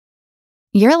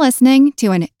You're listening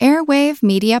to an Airwave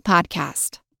Media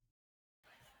Podcast.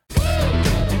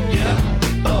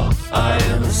 I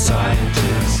am a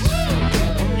scientist.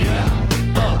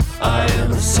 I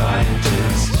am a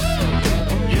scientist.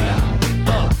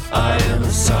 I am a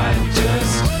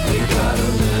scientist. We gotta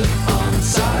live on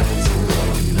science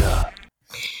alone.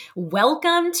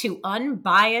 Welcome to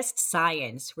Unbiased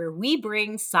Science, where we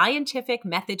bring scientific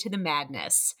method to the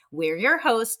madness. We're your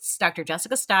hosts, Dr.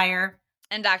 Jessica Steyer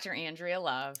and Dr. Andrea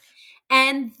Love.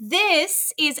 And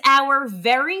this is our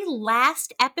very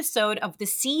last episode of the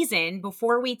season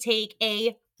before we take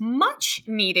a much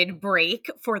needed break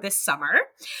for the summer.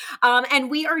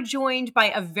 And we are joined by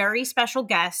a very special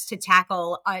guest to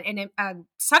tackle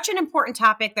such an important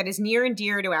topic that is near and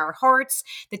dear to our hearts,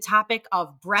 the topic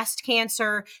of breast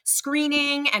cancer,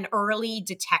 screening, and early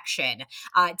detection.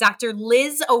 Dr.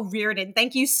 Liz O'Riordan,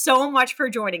 thank you so much for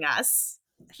joining us.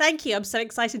 Thank you. I'm so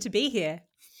excited to be here.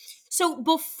 So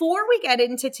before we get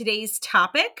into today's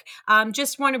topic,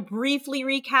 just want to briefly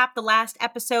recap the last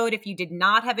episode. If you did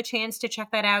not have a chance to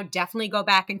check that out, definitely go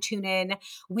back and tune in.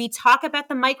 We talk about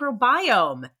the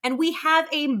microbiome, and we have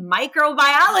a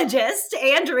microbiologist,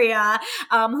 Andrea,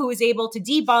 who is able to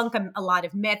debunk a lot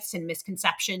of myths and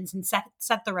misconceptions and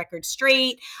set the record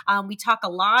straight. We talk a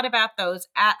lot about those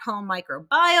at-home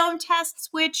microbiome tests,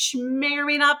 which may or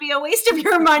may not be a waste of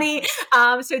your money.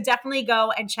 So definitely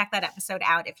go and check that episode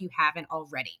out if you haven't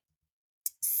already.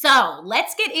 So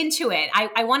let's get into it.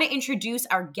 I want to introduce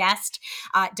our guest,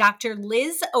 Dr.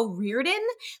 Liz O'Riordan,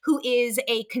 who is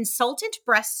a consultant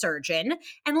breast surgeon.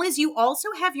 And Liz, you also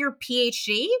have your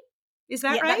PhD. Is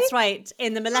that right? That's right.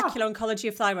 In the molecular oncology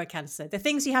of thyroid cancer. The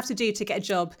things you have to do to get a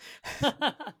job.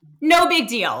 No big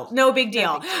deal.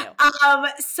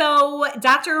 So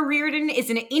Dr. O'Riordan is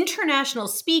an international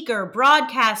speaker,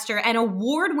 broadcaster, and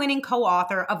award-winning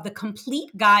co-author of The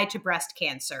Complete Guide to Breast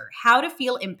Cancer, How to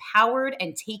Feel Empowered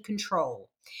and Take Control.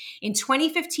 In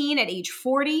 2015, at age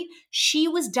 40, she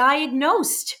was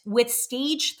diagnosed with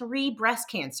stage 3 breast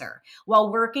cancer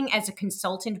while working as a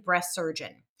consultant breast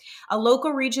surgeon. A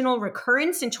local regional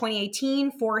recurrence in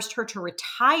 2018 forced her to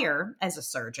retire as a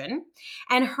surgeon,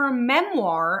 and her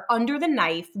memoir, Under the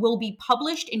Knife, will be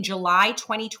published in July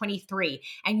 2023.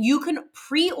 And you can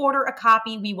pre-order a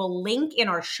copy. We will link in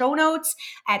our show notes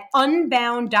at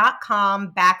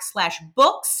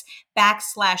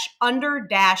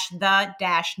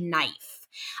unbound.com/books/under-the-knife.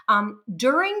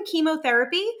 During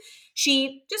chemotherapy,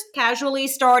 she just casually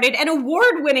started an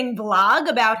award-winning blog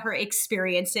about her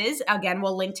experiences. Again,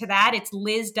 we'll link to that. It's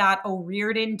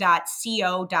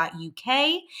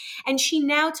liz.o'riordan.co.uk. And she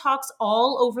now talks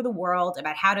all over the world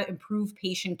about how to improve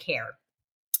patient care.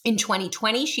 In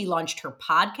 2020, she launched her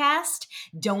podcast,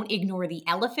 Don't Ignore the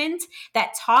Elephant,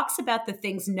 that talks about the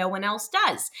things no one else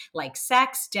does, like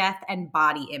sex, death, and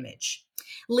body image.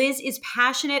 Liz is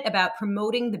passionate about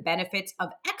promoting the benefits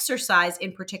of exercise,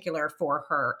 in particular for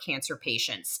her cancer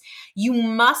patients. You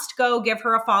must go give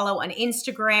her a follow on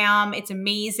Instagram. It's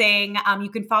amazing.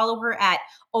 You can follow her at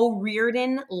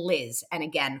O'Riordan Liz. And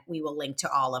again, we will link to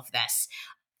all of this.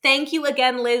 Thank you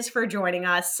again, Liz, for joining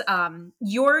us.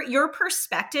 Your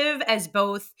perspective as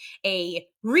both a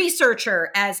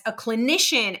researcher, as a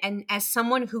clinician, and as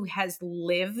someone who has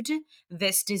lived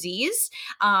this disease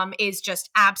is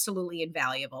just absolutely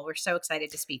invaluable. We're so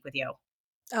excited to speak with you.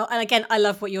 Oh, and again, I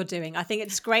love what you're doing. I think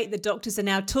it's great that doctors are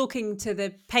now talking to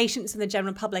the patients and the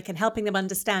general public and helping them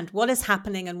understand what is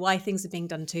happening and why things are being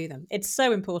done to them. It's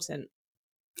so important.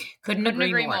 Couldn't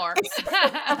agree more.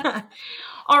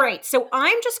 All right, so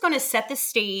I'm just going to set the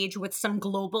stage with some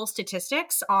global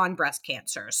statistics on breast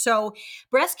cancer. So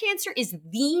breast cancer is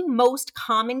the most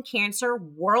common cancer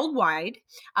worldwide.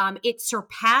 It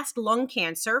surpassed lung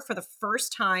cancer for the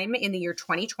first time in the year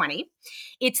 2020.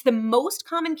 It's the most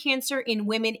common cancer in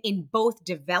women in both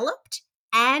developed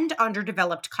and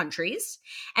underdeveloped countries.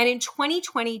 And in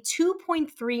 2020,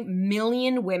 2.3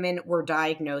 million women were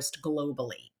diagnosed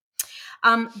globally.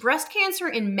 Breast cancer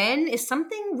in men is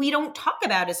something we don't talk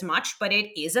about as much, but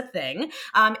it is a thing.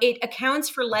 It accounts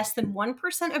for less than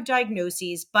 1% of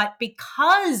diagnoses, but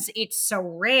because it's so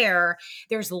rare,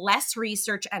 there's less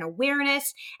research and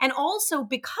awareness. And also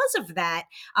because of that,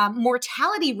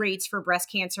 mortality rates for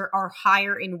breast cancer are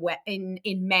higher in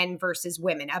men versus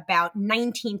women, about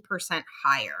 19%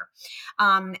 higher.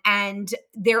 And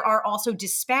there are also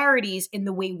disparities in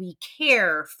the way we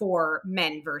care for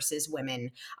men versus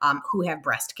women who have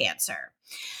breast cancer.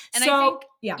 And so, I think,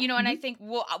 yeah. and I think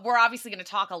we're obviously going to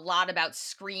talk a lot about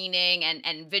screening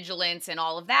and vigilance and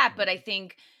all of that. But I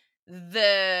think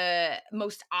the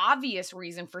most obvious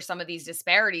reason for some of these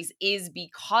disparities is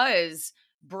because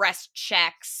breast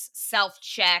checks,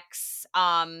 self-checks,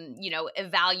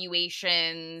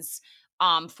 evaluations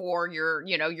for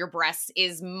your breasts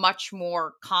is much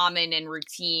more common and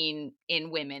routine in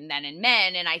women than in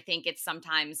men. And I think it's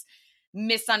sometimes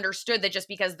misunderstood that just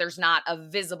because there's not a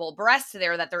visible breast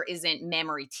there, that there isn't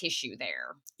mammary tissue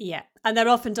there. Yeah. And they're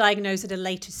often diagnosed at a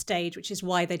later stage, which is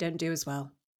why they don't do as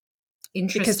well.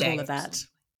 Interesting. Because of all of that.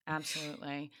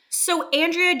 Absolutely. So,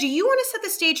 Andrea, do you want to set the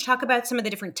stage, talk about some of the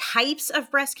different types of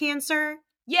breast cancer?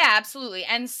 Yeah, absolutely.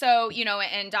 And so,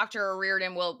 and Dr.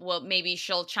 Reardon will maybe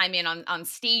she'll chime in on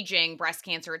staging breast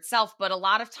cancer itself, but a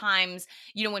lot of times,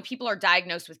 when people are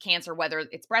diagnosed with cancer, whether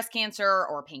it's breast cancer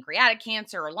or pancreatic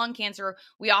cancer or lung cancer,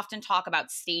 we often talk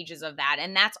about stages of that.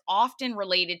 And that's often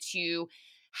related to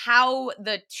how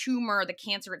the tumor, the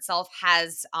cancer itself,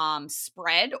 has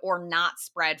spread or not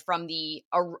spread from the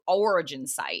origin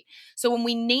site. So when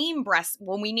we name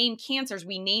cancers,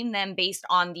 we name them based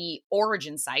on the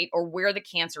origin site or where the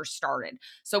cancer started.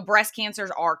 So breast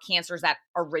cancers are cancers that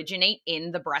originate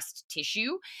in the breast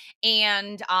tissue,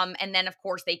 and then of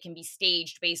course they can be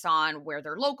staged based on where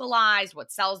they're localized,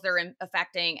 what cells they're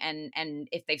affecting, and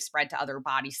if they've spread to other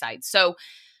body sites. So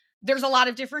there's a lot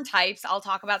of different types. I'll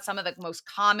talk about some of the most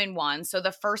common ones. So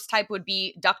the first type would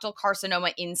be ductal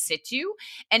carcinoma in situ.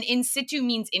 And in situ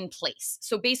means in place.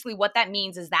 So basically what that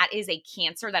means is that is a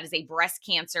cancer, that is a breast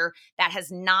cancer that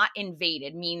has not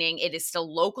invaded, meaning it is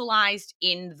still localized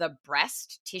in the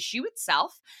breast tissue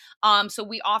itself. So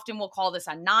we often will call this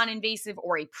a non-invasive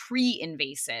or a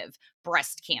pre-invasive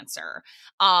breast cancer.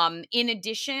 In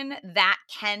addition, that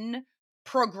can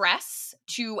progress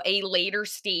to a later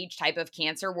stage type of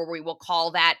cancer where we will call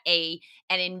that an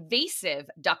invasive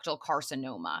ductal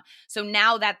carcinoma. So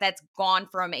now that's gone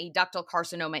from a ductal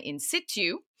carcinoma in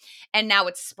situ and now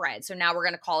it's spread. So now we're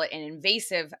going to call it an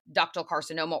invasive ductal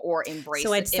carcinoma or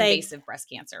invasive breast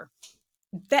cancer.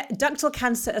 Ductal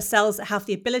cancer are cells that have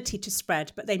the ability to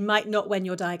spread, but they might not when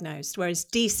you're diagnosed, whereas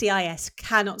DCIS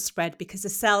cannot spread because the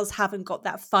cells haven't got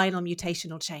that final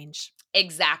mutational change.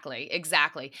 Exactly.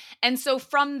 And so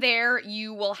from there,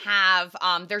 you will have,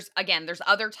 there's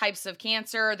other types of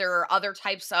cancer. There are other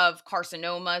types of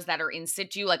carcinomas that are in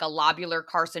situ, like a lobular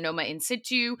carcinoma in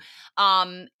situ.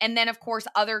 And then, of course,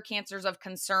 other cancers of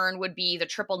concern would be the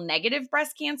triple negative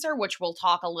breast cancer, which we'll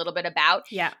talk a little bit about.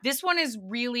 Yeah. This one is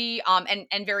really,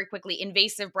 and very quickly,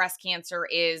 invasive breast cancer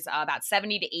is about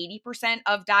 70 to 80%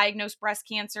 of diagnosed breast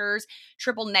cancers.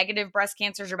 Triple negative breast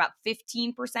cancers are about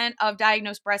 15% of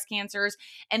diagnosed breast cancers.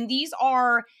 And these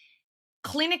are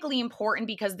clinically important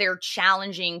because they're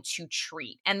challenging to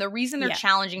treat. And the reason they're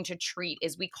challenging to treat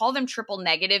is we call them triple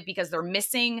negative because they're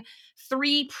missing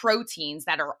 3 proteins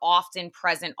that are often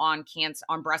present on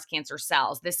breast cancer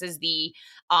cells. This is the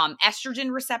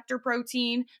estrogen receptor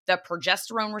protein, the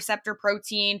progesterone receptor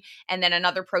protein, and then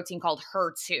another protein called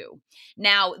HER2.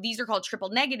 Now, these are called triple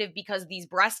negative because these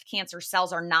breast cancer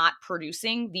cells are not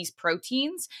producing these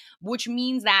proteins, which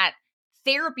means that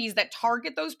therapies that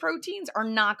target those proteins are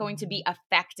not going to be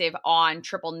effective on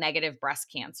triple negative breast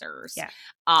cancers. Yeah.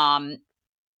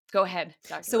 Go ahead,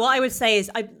 Dr. So what I would say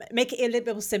is I make it a little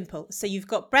bit more simple. So you've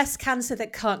got breast cancer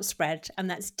that can't spread,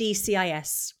 and that's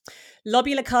DCIS.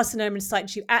 Lobular carcinoma in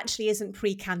situ actually isn't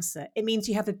pre-cancer. It means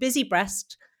you have a busy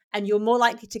breast and you're more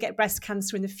likely to get breast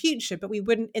cancer in the future, but we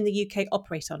wouldn't in the UK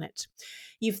operate on it.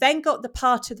 You've then got the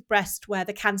part of the breast where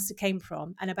the cancer came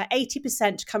from, and about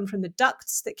 80% come from the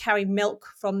ducts that carry milk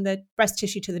from the breast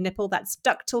tissue to the nipple. That's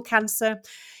ductal cancer.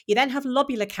 You then have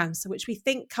lobular cancer, which we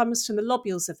think comes from the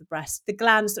lobules of the breast, the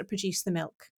glands that produce the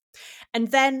milk. And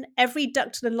then every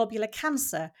ductal and lobular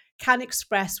cancer can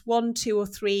express 1, 2, or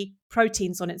 3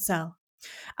 proteins on its cell.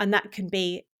 And that can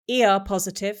be ER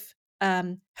positive,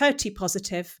 HER2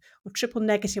 positive, or triple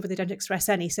negative, where they don't express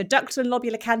any. So ductal and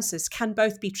lobular cancers can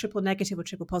both be triple negative or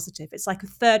triple positive. It's like a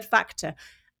third factor.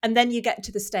 And then you get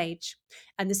to the stage.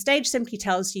 And the stage simply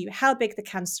tells you how big the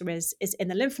cancer is in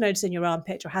the lymph nodes in your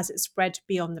armpit, or has it spread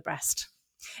beyond the breast.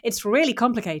 It's really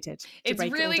complicated. It's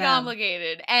really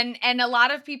complicated. And a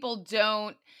lot of people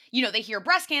don't, they hear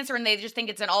breast cancer and they just think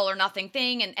it's an all or nothing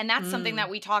thing. And that's something that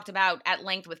we talked about at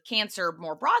length with cancer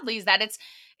more broadly, is that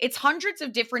it's hundreds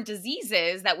of different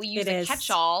diseases that we use a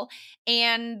catch-all,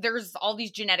 and there's all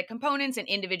these genetic components and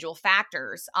individual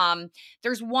factors.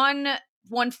 There's one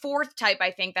fourth type,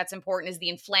 I think, that's important, is the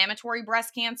inflammatory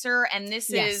breast cancer. And this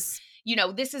is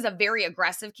a very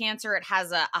aggressive cancer. It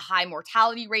has a high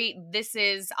mortality rate. This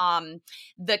is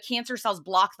the cancer cells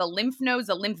block the lymph nodes,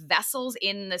 the lymph vessels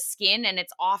in the skin. And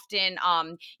it's often,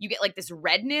 you get like this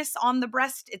redness on the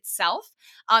breast itself.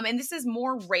 And this is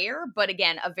more rare, but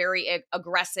again, a very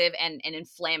aggressive and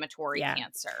inflammatory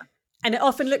cancer. And it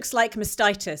often looks like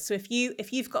mastitis. So if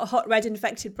you've got a hot red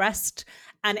infected breast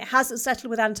and it hasn't settled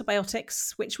with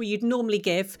antibiotics, which you'd normally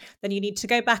give, then you need to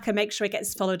go back and make sure it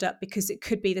gets followed up because it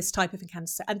could be this type of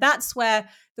cancer. And that's where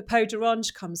the peau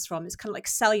d'orange comes from. It's kind of like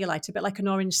cellulite, a bit like an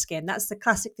orange skin. That's the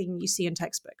classic thing you see in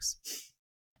textbooks.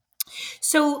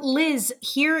 So, Liz,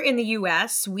 here in the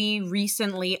U.S., we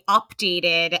recently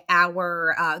updated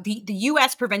our the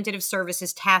U.S. Preventative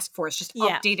Services Task Force just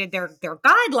updated their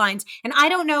guidelines, and I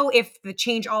don't know if the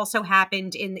change also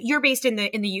happened you're based in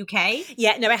the U.K.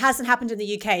 Yeah, no, it hasn't happened in the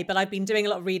U.K., but I've been doing a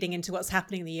lot of reading into what's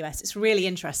happening in the U.S. It's really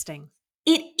interesting.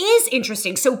 It is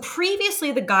interesting. So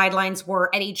previously the guidelines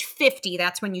were at age 50.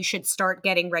 That's when you should start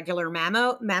getting regular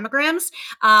mammograms.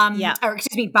 Or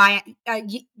excuse me,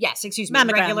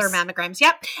 Mammograms. Regular mammograms.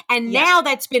 Yep. And now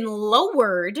that's been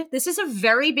lowered. This is a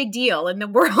very big deal in the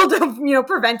world of,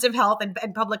 preventive health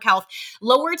and public health,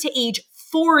 lowered to age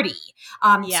 40.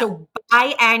 So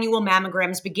biannual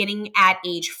mammograms beginning at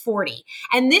age 40.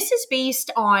 And this is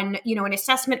based on, an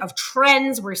assessment of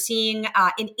trends. We're seeing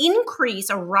an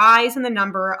increase, a rise in the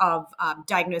number of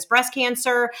diagnosed breast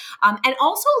cancer, and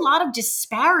also a lot of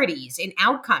disparities in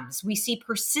outcomes. We see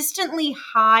persistently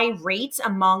high rates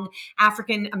among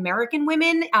African American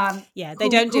women. They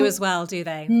don't do as well, do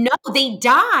they? No, they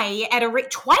die at a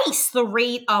rate twice the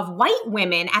rate of white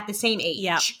women at the same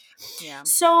age. Yeah.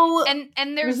 So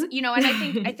and there's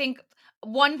and I think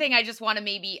one thing I just want to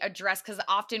maybe address, because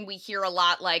often we hear a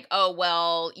lot like, oh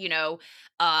well,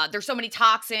 there's so many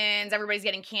toxins, everybody's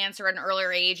getting cancer at an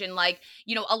earlier age, and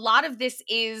a lot of this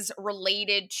is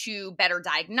related to better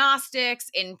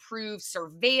diagnostics, improved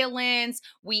surveillance.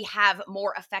 We have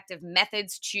more effective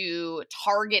methods to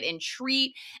target and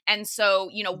treat, and so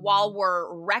while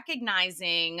we're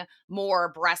recognizing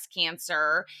more breast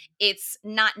cancer, it's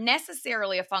not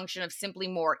necessarily a function of simply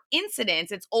more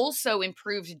incidence. It's also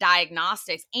improved diagnostics.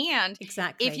 And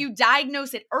if you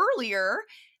diagnose it earlier,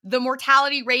 the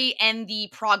mortality rate and the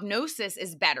prognosis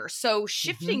is better. So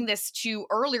shifting this to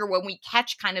earlier, when we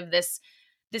catch kind of this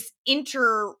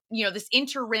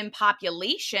interim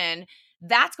population,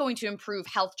 that's going to improve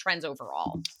health trends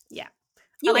overall. Yeah.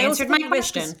 You answered my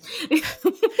question.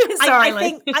 Sorry, I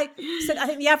think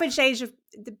the average age of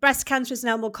the breast cancer is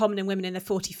now more common in women in their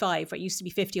 45, where it used to be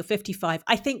 50 or 55.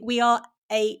 I think we are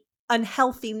a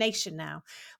unhealthy nation now.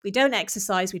 We don't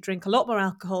exercise, we drink a lot more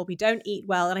alcohol, we don't eat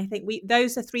well, and I think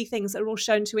those are three things that are all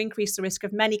shown to increase the risk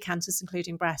of many cancers,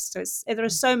 including breast. So there are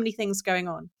so many things going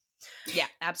on. Yeah,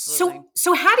 absolutely.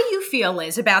 So how do you feel,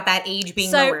 Liz, about that age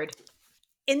being lowered?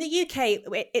 In the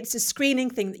UK, it's a screening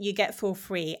thing that you get for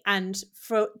free. And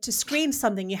to screen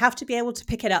something, you have to be able to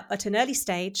pick it up at an early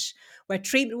stage where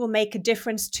treatment will make a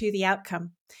difference to the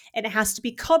outcome. And it has to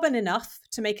be common enough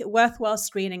to make it worthwhile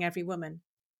screening every woman.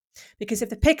 Because if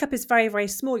the pickup is very, very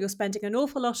small, you're spending an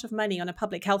awful lot of money on a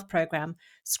public health program,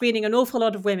 screening an awful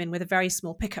lot of women with a very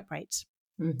small pickup rate.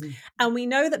 Mm-hmm. And we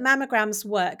know that mammograms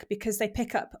work because they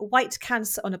pick up white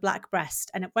cancer on a black breast.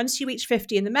 And once you reach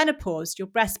 50 in the menopause, your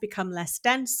breasts become less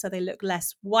dense, so they look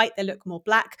less white, they look more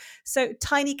black. So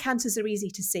tiny cancers are easy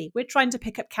to see. We're trying to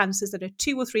pick up cancers that are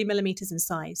 2 or 3 millimeters in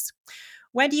size.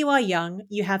 When you are young,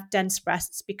 you have dense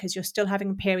breasts because you're still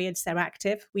having periods, they're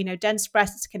active. We know dense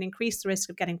breasts can increase the risk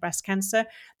of getting breast cancer.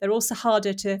 They're also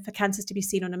harder for cancers to be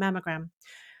seen on a mammogram.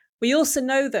 We also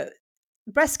know that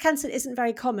breast cancer isn't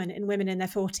very common in women in their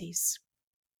 40s.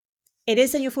 It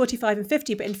is in your 45 and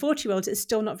 50, but in 40-year-olds, it's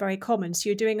still not very common. So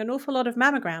you're doing an awful lot of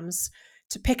mammograms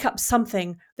to pick up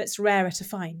something that's rarer to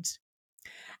find.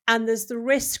 And there's the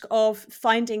risk of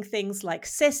finding things like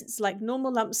cysts, like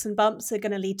normal lumps and bumps are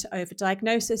going to lead to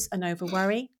overdiagnosis and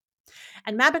overworry.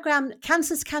 And mammogram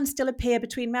cancers can still appear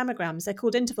between mammograms. They're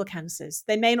called interval cancers.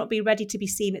 They may not be ready to be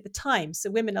seen at the time. So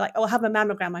women are like, oh, I'll have a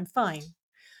mammogram, I'm fine.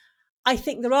 I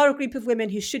think there are a group of women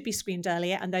who should be screened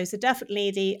earlier, and those are definitely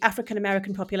the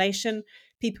African-American population,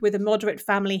 people with a moderate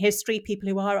family history, people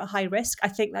who are at high risk. I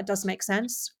think that does make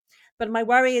sense. But my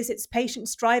worry is it's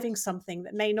patients driving something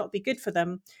that may not be good for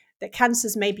them, that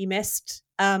cancers may be missed.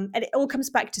 And it all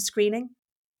comes back to screening.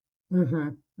 Mm-hmm.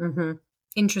 Mm-hmm.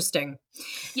 Interesting.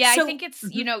 Yeah, so, I think it's,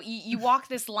 you walk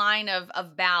this line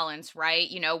of balance, right?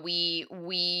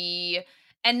 We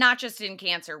and not just in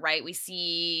cancer, right? We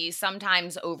see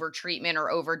sometimes over-treatment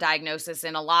or over-diagnosis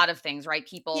in a lot of things, right?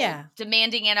 People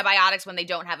demanding antibiotics when they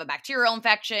don't have a bacterial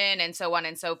infection and so on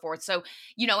and so forth. So,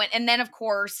 and then of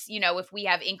course, if we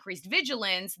have increased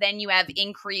vigilance, then you have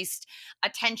increased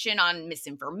attention on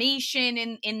misinformation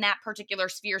in that particular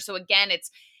sphere. So again,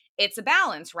 it's a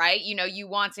balance, right? You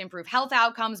want to improve health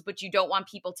outcomes, but you don't want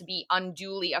people to be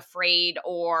unduly afraid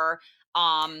or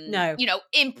No.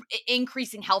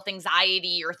 increasing health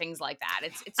anxiety or things like that.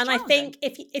 It's And I challenging.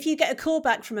 think if you get a call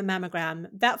back from a mammogram,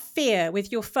 that fear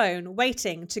with your phone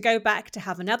waiting to go back to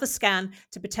have another scan,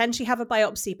 to potentially have a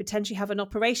biopsy, potentially have an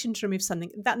operation to remove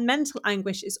something, that mental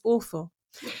anguish is awful.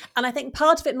 And I think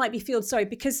part of it might be fueled,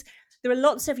 because there are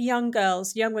lots of young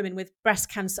girls, young women with breast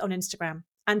cancer on Instagram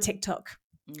and TikTok,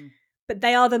 but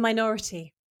they are the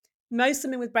minority. Most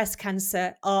women with breast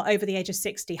cancer are over the age of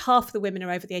 60. Half of the women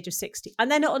are over the age of 60.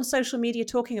 And they're not on social media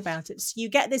talking about it. So you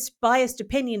get this biased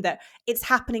opinion that it's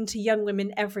happening to young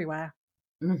women everywhere.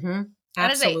 Mm-hmm.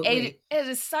 That Absolutely. it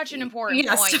is such an important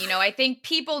point. I think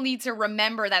people need to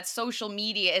remember that social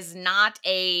media is not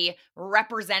a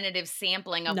representative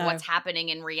sampling of what's happening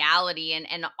in reality.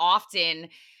 And often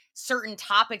certain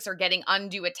topics are getting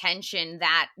undue attention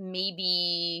that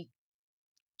maybe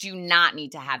do not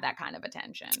need to have that kind of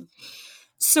attention.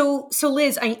 So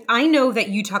Liz, I know that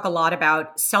you talk a lot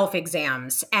about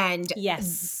self-exams, and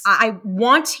yes, I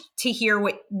want to hear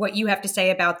what you have to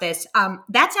say about this.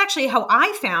 That's actually how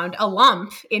I found a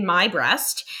lump in my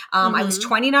breast. I was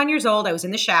 29 years old. I was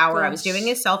in the shower. I was doing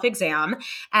a self-exam,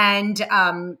 and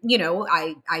I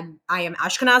am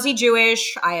Ashkenazi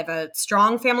Jewish. I have a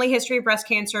strong family history of breast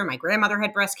cancer. My grandmother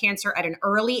had breast cancer at an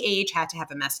early age, had to have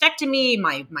a mastectomy.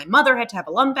 My mother had to have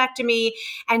a lumpectomy,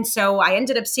 and so I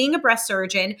ended up seeing a breast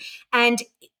surgeon. And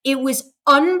it was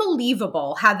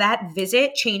unbelievable how that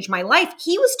visit changed my life.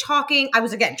 He was talking, I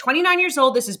was, again, 29 years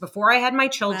old. This is before I had my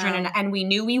children. Wow. And we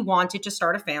knew we wanted to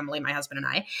start a family, my husband and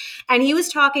I. And he was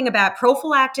talking about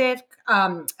prophylactic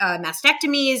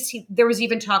mastectomies. There was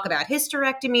even talk about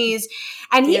hysterectomies.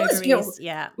 And he was,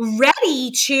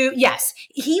 ready to,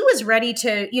 he was ready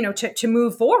to, to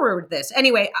move forward with this.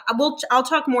 Anyway, I'll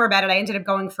talk more about it. I ended up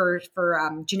going for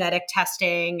genetic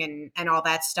testing and all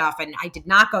that stuff. And I did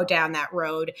not go down that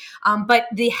road. But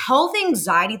the health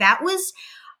anxiety, that was,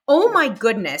 oh my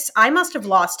goodness, I must have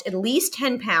lost at least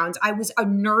 10 pounds. I was a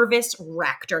nervous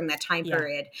wreck during that time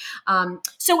period.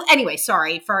 So anyway,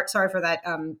 sorry for that,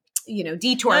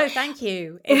 detour. No, thank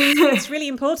you. It's really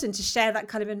important to share that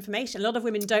kind of information. A lot of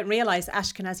women don't realize that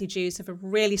Ashkenazi Jews have a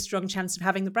really strong chance of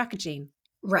having the BRCA gene.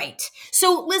 Right.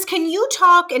 So Liz, can you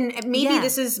talk, and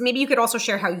maybe you could also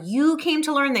share how you came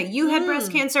to learn that you had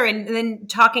breast cancer, and then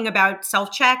talking about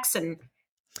self-checks, and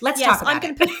let's talk about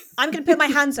it. I'm going to put my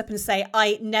hands up and say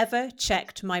I never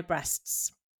checked my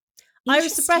breasts. I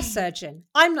was a breast surgeon.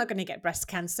 I'm not going to get breast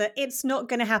cancer. It's not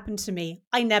going to happen to me.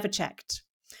 I never checked.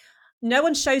 No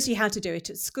one shows you how to do it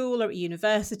at school or at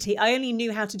university. I only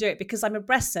knew how to do it because I'm a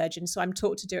breast surgeon, so I'm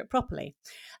taught to do it properly.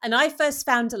 And I first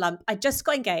found a lump. I just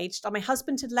got engaged, and my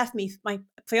husband had left me, my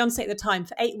fiance at the time,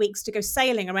 for 8 weeks to go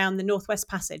sailing around the Northwest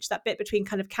Passage, that bit between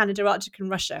kind of Canada, Arctic, and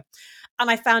Russia.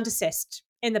 And I found a cyst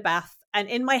in the bath. And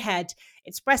in my head,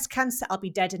 it's breast cancer. I'll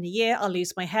be dead in a year. I'll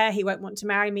lose my hair. He won't want to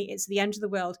marry me. It's the end of the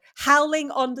world.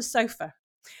 Howling on the sofa.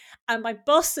 And my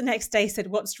boss the next day said,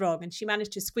 "What's wrong?" And she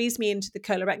managed to squeeze me into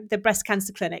the breast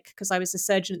cancer clinic, because I was a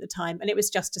surgeon at the time, and it was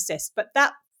just a cyst. But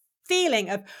that feeling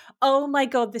of, oh my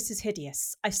God, this is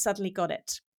hideous, I suddenly got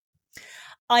it.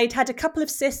 I'd had a couple of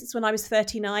cysts when I was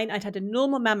 39. I'd had a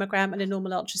normal mammogram and a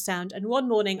normal ultrasound. And one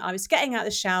morning I was getting out of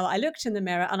the shower, I looked in the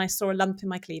mirror and I saw a lump in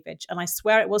my cleavage. And I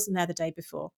swear it wasn't there the day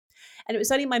before. And it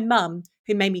was only my mum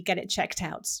who made me get it checked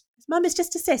out. Mum, it's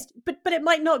just a cyst, but it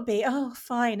might not be. Oh,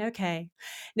 fine, okay.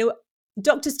 No,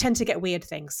 doctors tend to get weird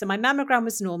things. So my mammogram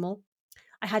was normal.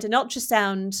 I had an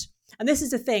ultrasound, and this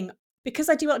is the thing, because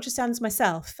I do ultrasounds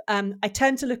myself, I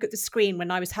turned to look at the screen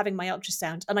when I was having my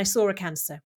ultrasound, and I saw a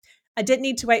cancer. I didn't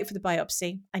need to wait for the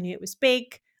biopsy. I knew it was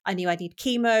big. I knew I need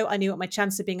chemo. I knew what my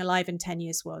chance of being alive in 10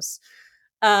 years was.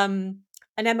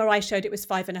 An MRI showed it was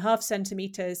 5.5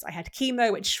 centimeters. I had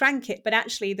chemo, which shrank it, but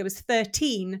actually there was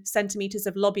 13 centimeters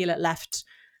of lobulate left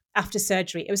after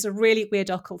surgery. It was a really weird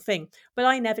occult thing, but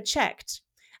I never checked.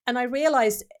 And I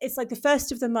realized it's like the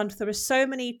first of the month. There are so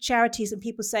many charities and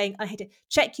people saying, I had to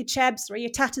check your chebs, or your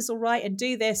tatters all right, and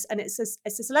do this. And it's a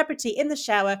celebrity in the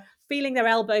shower feeling their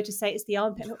elbow to say it's the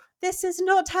armpit. This is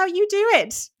not how you do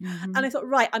it. Mm-hmm. And I thought,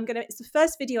 right, it's the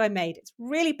first video I made. It's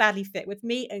really badly fit with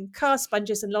me and car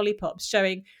sponges and lollipops,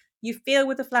 showing you feel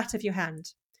with the flat of your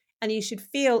hand. And you should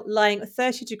feel lying at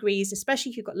 30 degrees, especially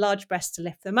if you've got large breasts, to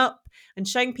lift them up, and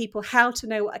showing people how to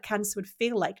know what a cancer would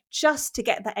feel like, just to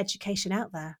get that education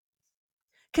out there.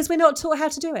 Because we're not taught how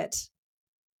to do it.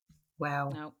 Wow.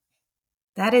 No.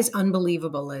 That is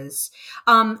unbelievable, Liz.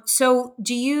 So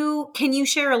can you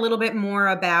share a little bit more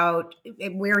about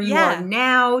where you are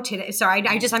now today? Sorry,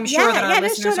 I'm sure that our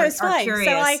listeners are curious.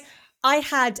 So I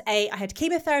had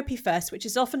chemotherapy first, which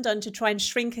is often done to try and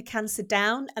shrink a cancer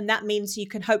down. And that means you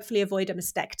can hopefully avoid a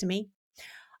mastectomy.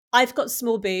 I've got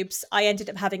small boobs. I ended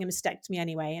up having a mastectomy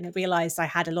anyway, and I realized I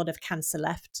had a lot of cancer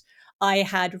left. I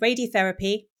had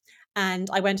radiotherapy, and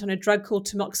I went on a drug called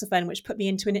tamoxifen, which put me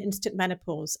into an instant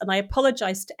menopause. And I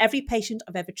apologized to every patient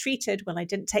I've ever treated when I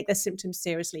didn't take their symptoms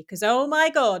seriously, because, oh my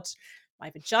God, my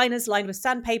vagina's lined with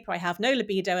sandpaper, I have no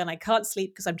libido, and I can't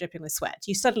sleep because I'm dripping with sweat.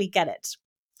 You suddenly get it.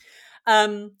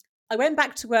 I went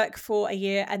back to work for a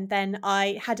year, and then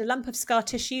I had a lump of scar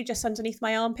tissue just underneath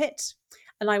my armpit.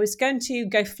 And I was going to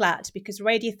go flat because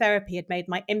radiotherapy had made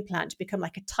my implant become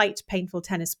like a tight, painful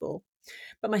tennis ball.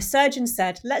 But my surgeon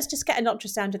said, let's just get an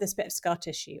ultrasound of this bit of scar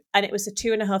tissue. And it was a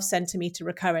 2.5 centimeter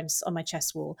recurrence on my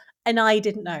chest wall. And I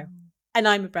didn't know. And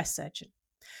I'm a breast surgeon.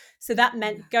 So that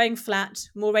meant going flat,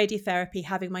 more radiotherapy,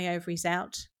 having my ovaries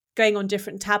out, going on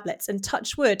different tablets. And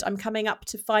touch wood, I'm coming up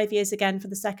to 5 years again for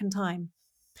the second time.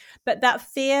 But that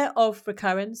fear of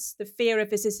recurrence, the fear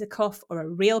of, is this a cough or a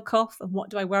real cough? And what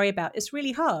do I worry about? It's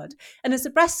really hard. And as a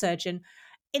breast surgeon,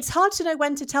 it's hard to know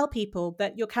when to tell people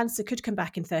that your cancer could come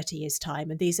back in 30 years' time.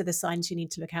 And these are the signs you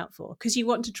need to look out for, because you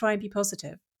want to try and be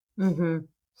positive. Mm-hmm.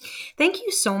 Thank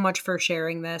you so much for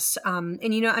sharing this. And,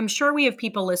 I'm sure we have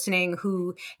people listening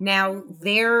who now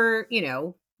their,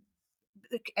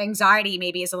 anxiety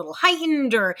maybe is a little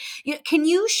heightened, or can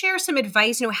you share some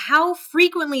advice? How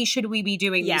frequently should we be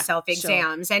doing these self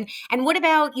exams? Sure. And what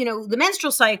about, the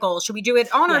menstrual cycle? Should we do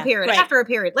it on our period, after a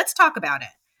period? Let's talk about it.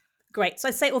 Great. So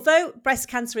I say, although breast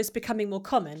cancer is becoming more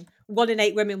common, 1 in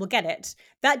 8 women will get it.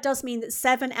 That does mean that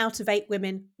 7 out of 8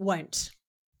 women won't.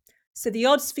 So the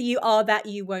odds for you are that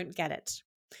you won't get it.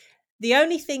 The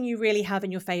only thing you really have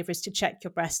in your favor is to check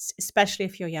your breasts, especially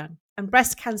if you're young. And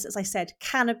breast cancer, as I said,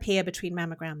 can appear between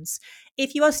mammograms.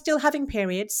 If you are still having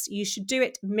periods, you should do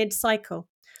it mid-cycle,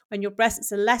 when your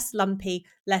breasts are less lumpy,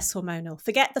 less hormonal.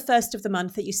 Forget the first of the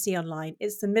month that you see online.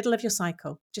 It's the middle of your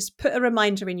cycle. Just put a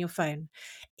reminder in your phone.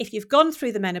 If you've gone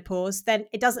through the menopause, then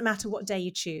it doesn't matter what day you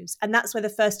choose. And that's where the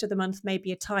first of the month may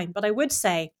be a time. But I would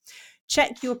say,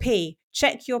 check your pee,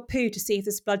 check your poo to see if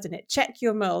there's blood in it, check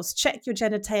your moles, check your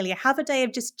genitalia. Have a day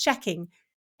of just checking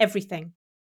everything.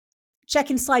 Check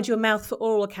inside your mouth for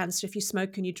oral cancer if you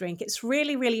smoke and you drink. It's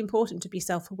really, really important to be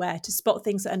self-aware, to spot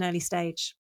things at an early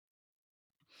stage.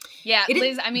 Yeah,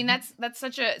 Liz, I mean, that's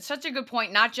such a good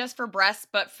point, not just for breasts,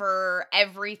 but for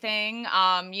everything.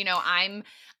 I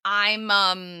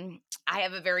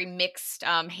have a very mixed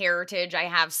heritage. I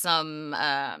have some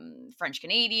French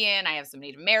Canadian, I have some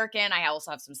Native American, I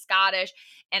also have some Scottish,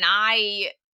 and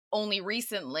I only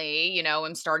recently,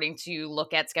 am starting to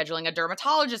look at scheduling a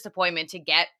dermatologist appointment to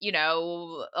get,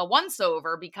 a once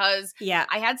over, because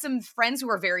I had some friends who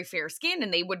were very fair skinned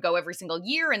and they would go every single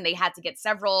year and they had to get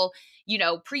several,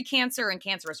 pre-cancer and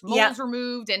cancerous moles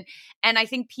removed. And I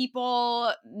think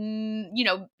people,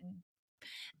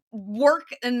 work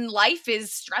and life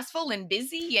is stressful and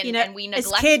busy, and we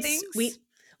neglect as kids, things.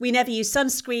 We never use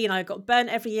sunscreen. I got burnt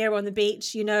every year on the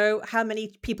beach. How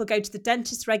many people go to the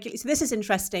dentist regularly? So this is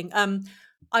interesting.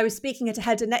 I was speaking at a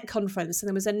head and neck conference, and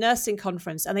there was a nursing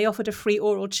conference, and they offered a free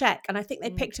oral check. And I think they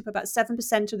picked up about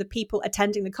 7% of the people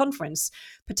attending the conference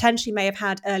potentially may have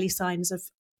had early signs of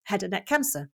head and neck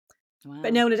cancer. Wow.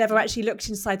 But no one had ever actually looked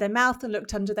inside their mouth and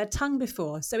looked under their tongue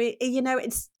before. So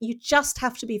you just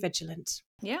have to be vigilant.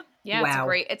 Yeah. Wow.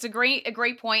 It's a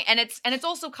great point. And it's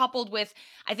also coupled with,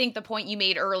 I think, the point you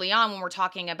made early on when we're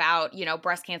talking about,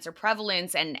 breast cancer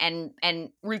prevalence and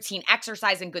routine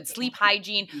exercise and good sleep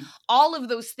hygiene. All of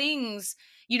those things,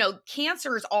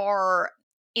 cancers are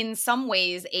in some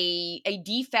ways a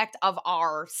defect of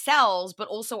our cells, but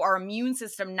also our immune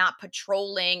system not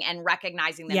patrolling and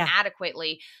recognizing them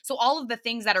adequately. So all of the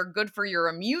things that are good for your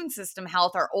immune system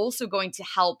health are also going to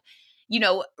help,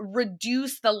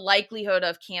 reduce the likelihood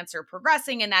of cancer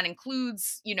progressing. And that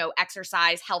includes,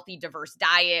 exercise, healthy, diverse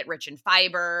diet, rich in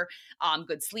fiber,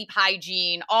 good sleep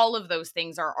hygiene. All of those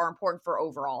things are important for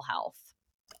overall health.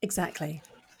 Exactly.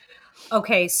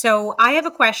 Okay, so I have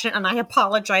a question, and I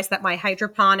apologize that my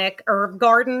hydroponic herb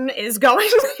garden is going.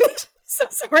 So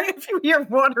sorry if you hear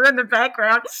water in the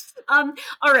background.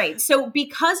 All right, so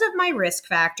because of my risk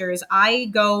factors, I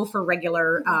go for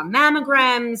regular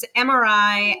mammograms,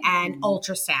 MRI, and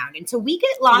ultrasound. And so we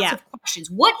get lots of questions.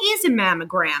 What is a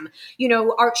mammogram?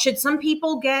 Should some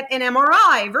people get an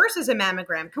MRI versus a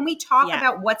mammogram? Can we talk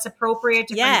about what's appropriate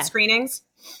to different screenings?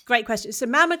 Great question. So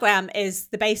mammogram is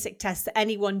the basic test that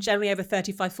anyone generally over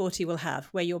 35, 40 will have,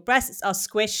 where your breasts are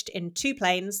squished in 2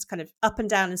 planes, kind of up and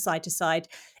down and side to side.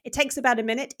 It takes about a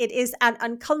minute. It is an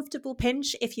uncomfortable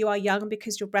pinch if you are young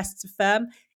because your breasts are firm.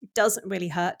 It doesn't really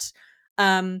hurt.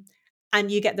 and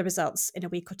you get the results in a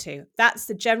week or two. That's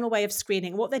the general way of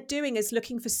screening. What they're doing is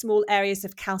looking for small areas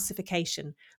of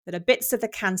calcification that are bits of the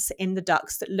cancer in the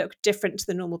ducts that look different to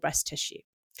the normal breast tissue.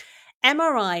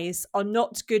 MRIs are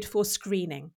not good for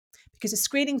screening because a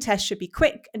screening test should be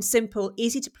quick and simple,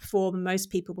 easy to perform, and most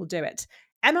people will do it.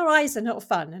 MRIs are not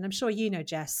fun, and I'm sure you know,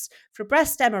 Jess. For a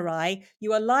breast MRI,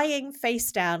 you are lying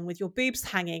face down with your boobs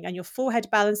hanging and your forehead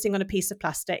balancing on a piece of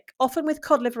plastic, often with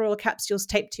cod liver oil capsules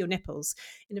taped to your nipples,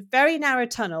 in a very narrow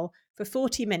tunnel for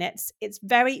 40 minutes. It's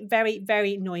very, very,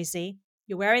 very noisy.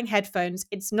 You're wearing headphones.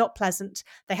 It's not pleasant.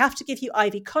 They have to give you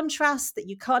IV contrast that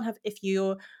you can't have if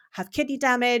you have kidney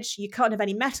damage. You can't have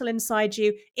any metal inside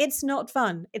you. It's not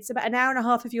fun. It's about an hour and a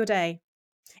half of your day.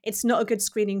 It's not a good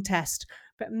screening test.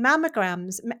 But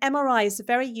mammograms, MRIs are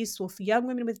very useful for young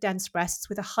women with dense breasts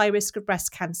with a high risk of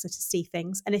breast cancer to see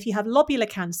things. And if you have lobular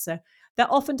cancer, that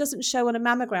often doesn't show on a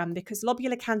mammogram because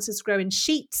lobular cancers grow in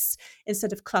sheets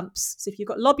instead of clumps. So if you've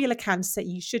got lobular cancer,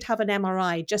 you should have an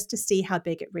MRI just to see how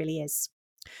big it really is.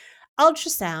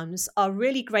 Ultrasounds are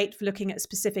really great for looking at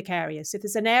specific areas. So if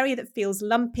there's an area that feels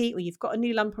lumpy or you've got a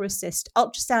new lump or a cyst,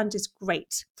 ultrasound is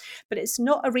great. But it's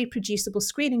not a reproducible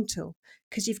screening tool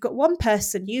because you've got one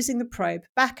person using the probe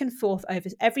back and forth over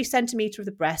every centimetre of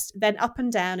the breast, then up and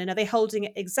down, and are they holding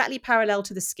it exactly parallel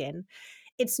to the skin?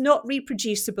 It's not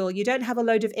reproducible. You don't have a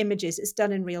load of images. It's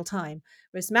done in real time.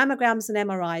 Whereas mammograms and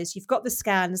MRIs, you've got the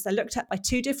scans. They're looked at by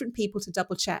two different people to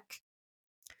double check.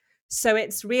 So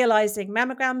it's realizing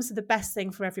mammograms are the best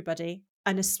thing for everybody.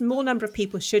 And a small number of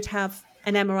people should have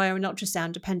an MRI or an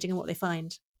ultrasound, depending on what they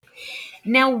find.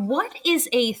 Now, what is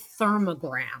a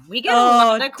thermogram? We get a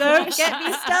lot of don't questions. get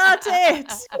me started.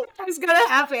 What's going to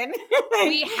happen?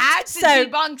 We had to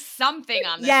debunk something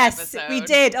on this episode. Yes, we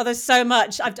did. Oh, there's so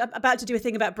much. I'm about to do a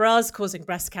thing about bras causing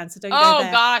breast cancer. Don't go there.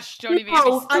 Oh, gosh. Don't even get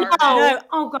me started. No.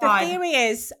 Oh, God. The theory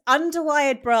is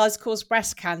underwired bras cause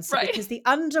breast cancer because the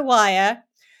underwire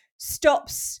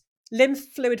stops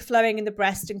lymph fluid flowing in the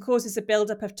breast and causes a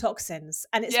buildup of toxins.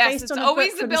 And it's based on a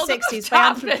book from the 60s by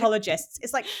anthropologists.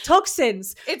 It's like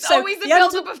toxins. It's always the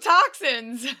buildup of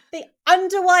toxins. The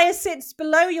underwire sits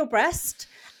below your breast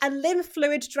and lymph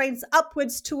fluid drains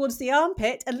upwards towards the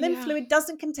armpit, and lymph fluid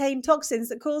doesn't contain toxins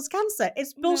that cause cancer.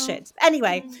 It's bullshit.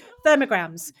 Anyway,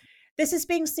 thermograms. This is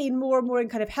being seen more and more in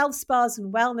kind of health spas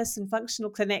and wellness and functional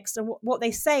clinics. And what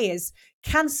they say is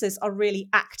cancers are really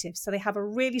active. So they have a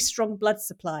really strong blood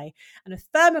supply. And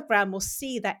a thermogram will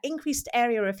see that increased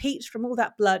area of heat from all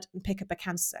that blood and pick up a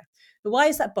cancer. But why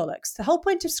is that bollocks? The whole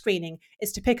point of screening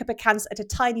is to pick up a cancer at a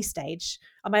tiny stage.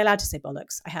 Am I allowed to say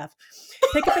bollocks? I have.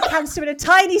 Pick up a cancer at a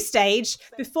tiny stage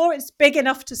before it's big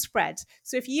enough to spread.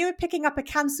 So if you're picking up a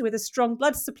cancer with a strong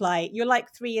blood supply, you're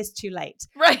like 3 years too late.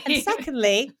 Right. And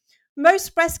secondly,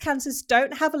 most breast cancers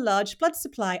don't have a large blood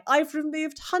supply. I've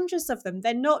removed hundreds of them.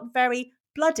 They're not very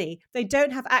bloody. They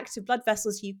don't have active blood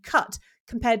vessels you cut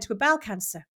compared to a bowel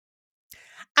cancer.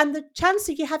 And the chance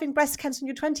of you having breast cancer in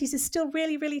your 20s is still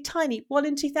really, really tiny. 1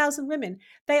 in 2,000 women.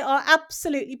 They are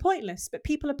absolutely pointless. But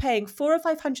people are paying £400 or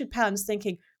 £500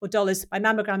 thinking, well, dollars, my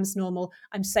mammogram's normal.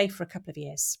 I'm safe for a couple of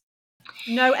years.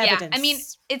 No evidence. Yeah, I mean,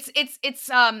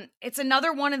 it's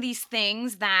another one of these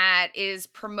things that is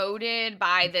promoted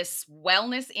by this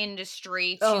wellness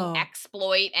industry to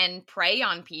exploit and prey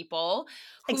on people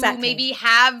who maybe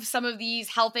have some of these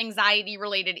health anxiety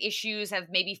related issues, have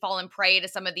maybe fallen prey to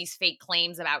some of these fake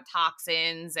claims about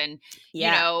toxins and you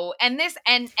know, and this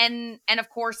and of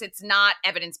course it's not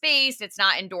evidence-based, it's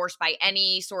not endorsed by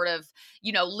any sort of,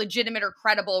 you know, legitimate or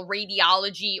credible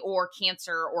radiology or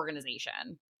cancer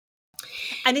organization.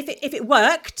 And if it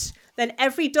worked, then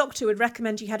every doctor would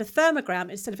recommend you had a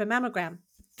thermogram instead of a mammogram.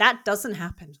 That doesn't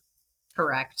happen.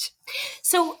 Correct.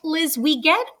 So, Liz, we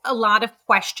get a lot of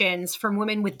questions from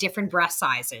women with different breast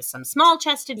sizes, some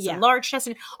small-chested, some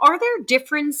large-chested. Are there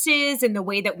differences in the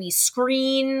way that we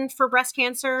screen for breast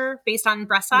cancer based on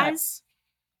breast size?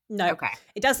 No. Okay.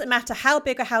 It doesn't matter how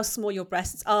big or how small your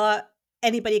breasts are.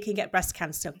 Anybody can get breast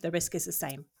cancer. The risk is the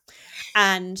same.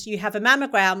 And you have a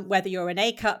mammogram, whether you're an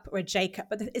A cup or a J cup.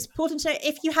 But it's important to know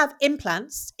if you have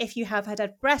implants, if you have had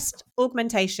a breast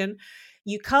augmentation,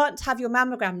 you can't have your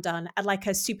mammogram done at like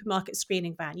a supermarket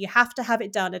screening van. You have to have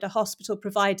it done at a hospital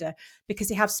provider because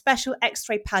they have special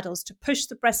X-ray paddles to push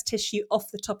the breast tissue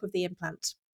off the top of the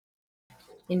implant.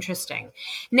 Interesting.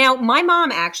 Now, my mom,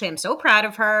 actually, I'm so proud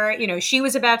of her. You know, she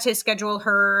was about to schedule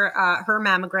her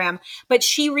mammogram, but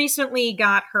she recently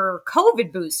got her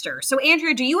COVID booster. So,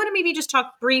 Andrea, do you want to maybe just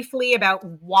talk briefly about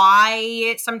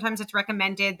why sometimes it's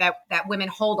recommended that women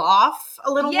hold off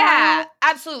a little while?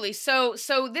 absolutely. So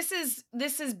this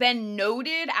has been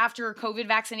noted after COVID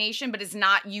vaccination, but is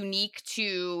not unique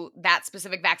to that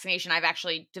specific vaccination. I've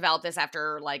actually developed this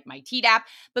after like my Tdap.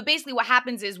 But basically what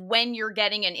happens is when you're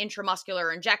getting an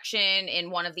intramuscular injection in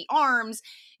one of the arms,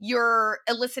 you're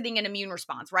eliciting an immune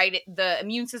response, right? The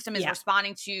immune system is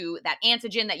responding to that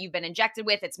antigen that you've been injected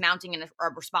with. It's mounting a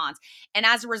response. And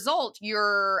as a result,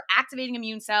 you're activating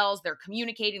immune cells, they're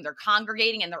communicating, they're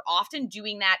congregating, and they're often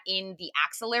doing that in the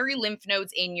axillary lymph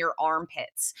nodes in your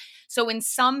armpits. So in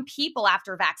some people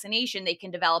after vaccination, they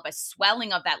can develop a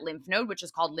swelling of that lymph node, which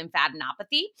is called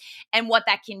lymphadenopathy. And what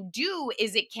that can do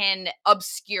is it can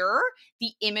obscure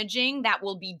the imaging that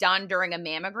will be done during a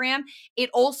mammogram.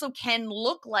 It also can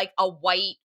look like a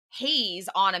white haze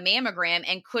on a mammogram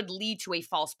and could lead to a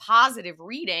false positive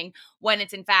reading when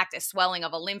it's in fact a swelling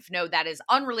of a lymph node that is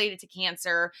unrelated to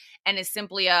cancer and is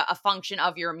simply a function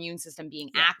of your immune system being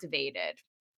activated.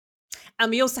 And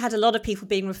we also had a lot of people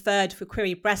being referred for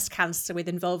query breast cancer with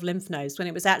involved lymph nodes when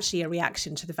it was actually a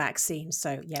reaction to the vaccine.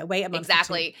 So yeah, wait a month.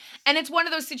 Exactly. And it's one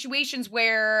of those situations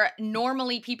where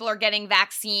normally people are getting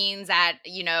vaccines at,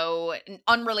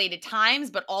 unrelated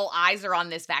times, but all eyes are on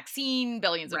this vaccine,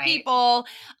 billions of people.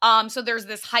 So there's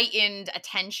this heightened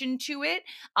attention to it.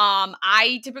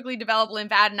 I typically develop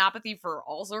lymphadenopathy for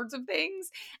all sorts of things.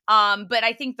 But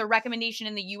I think the recommendation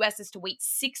in the US is to wait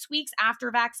 6 weeks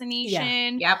after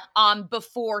vaccination.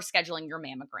 Before scheduling your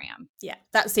mammogram. Yeah,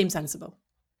 that seems sensible.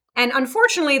 And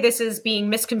unfortunately, this is being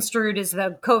misconstrued as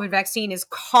the COVID vaccine is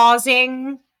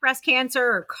causing breast cancer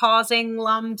or causing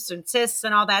lumps and cysts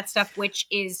and all that stuff, which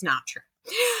is not true.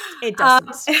 It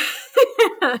doesn't.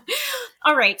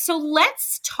 All right. So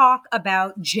let's talk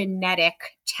about genetic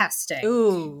testing.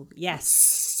 Ooh, yes.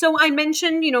 So I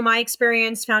mentioned, my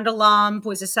experience, found a lump,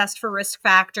 was assessed for risk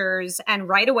factors, and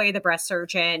right away the breast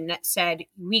surgeon said,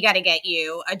 we got to get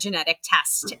you a genetic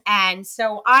test. And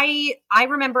so I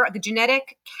remember the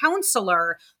genetic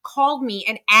counselor called me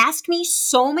and asked me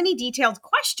so many detailed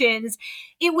questions.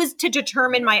 It was to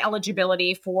determine my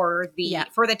eligibility for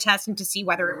the test and to see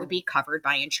whether it would be covered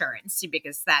by insurance,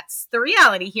 because that's the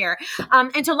reality here.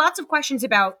 And so lots of questions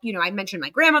about, I mentioned my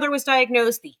grandmother was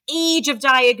diagnosed, the age of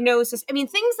diagnosis. I mean,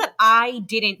 things that I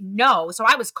didn't know. So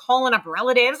I was calling up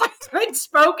relatives I'd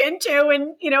spoken to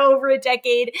in, over a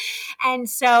decade. And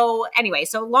so anyway,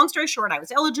 so long story short, I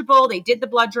was eligible. They did the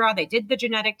blood draw. They did the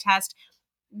genetic test.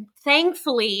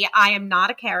 Thankfully, I am not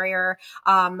a carrier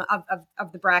of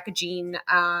the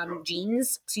BRCA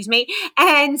genes,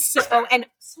 and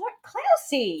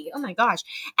Clancy, oh my gosh.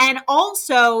 And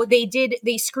also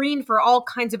they screened for all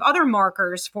kinds of other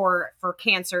markers for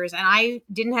cancers, and I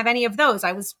didn't have any of those.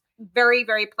 I was very,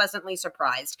 very pleasantly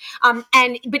surprised.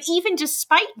 But even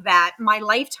despite that, my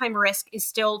lifetime risk is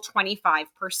still 25%,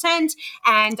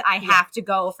 and I have to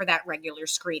go for that regular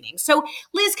screening. So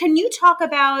Liz, can you talk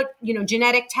about,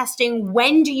 genetic testing?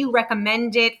 When do you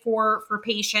recommend it for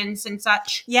patients and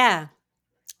such? Yeah.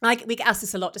 We get asked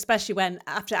this a lot, especially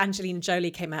after Angelina Jolie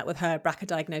came out with her BRCA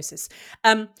diagnosis.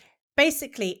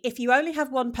 Basically, if you only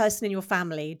have one person in your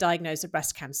family diagnosed with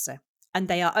breast cancer, and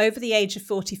they are over the age of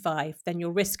 45, then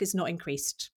your risk is not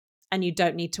increased and you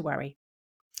don't need to worry.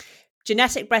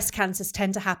 Genetic breast cancers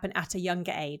tend to happen at a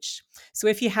younger age. So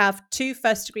if you have 2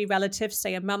 first-degree relatives,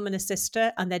 say a mum and a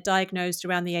sister, and they're diagnosed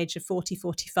around the age of 40,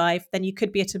 45, then you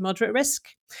could be at a moderate risk.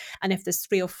 And if there's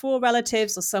 3 or 4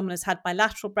 relatives or someone has had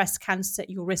bilateral breast cancer,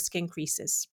 your risk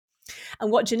increases.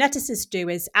 And what geneticists do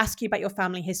is ask you about your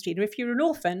family history. And if you're an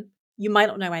orphan, you might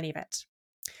not know any of it.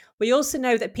 We also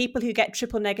know that people who get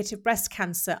triple negative breast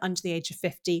cancer under the age of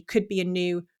 50 could be a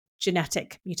new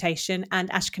genetic mutation and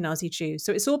Ashkenazi Jews.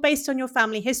 So it's all based on your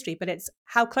family history, but it's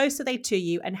how close are they to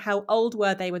you and how old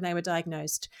were they when they were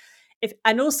diagnosed.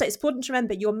 And also it's important to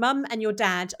remember your mum and your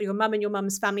dad or your mum and your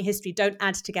mum's family history don't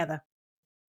add together.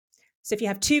 So if you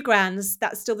have 2 grands,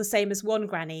 that's still the same as 1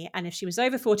 granny. And if she was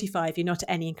over 45, you're not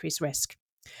at any increased risk.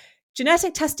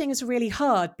 Genetic testing is really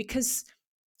hard because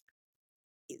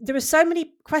there are so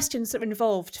many questions that are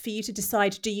involved for you to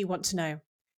decide, do you want to know?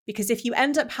 Because if you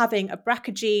end up having a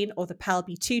BRCA gene or the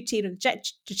PALB2 gene or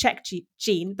the check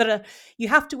gene, but you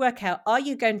have to work out, are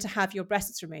you going to have your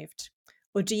breasts removed?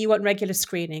 Or do you want regular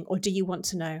screening? Or do you want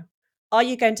to know? Are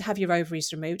you going to have your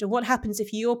ovaries removed? And what happens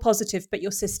if you're positive but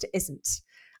your sister isn't?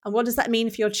 And what does that mean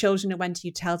for your children and when do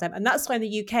you tell them? And that's why in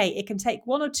the UK, it can take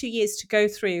 1 or 2 years to go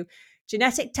through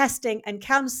genetic testing and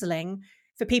counselling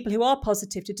for people who are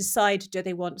positive to decide, do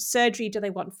they want surgery? Do they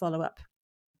want follow-up?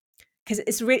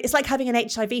 because it's like having an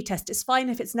HIV test. It's fine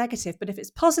if it's negative, but if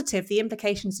it's positive, the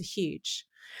implications are huge.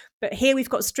 But here we've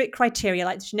got strict criteria,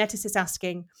 like the geneticist is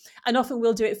asking, and often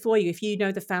we'll do it for you. If you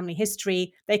know the family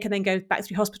history, they can then go back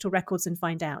through hospital records and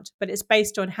find out. But it's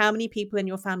based on how many people in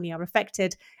your family are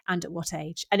affected and at what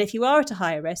age. And if you are at a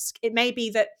higher risk, it may be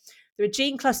that there are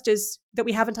gene clusters that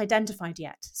we haven't identified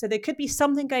yet. So there could be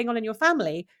something going on in your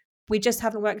family. We just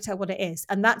haven't worked out what it is.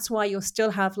 And that's why you'll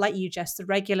still have, like you, Jess, the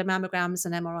regular mammograms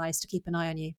and MRIs to keep an eye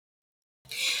on you.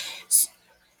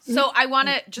 So I want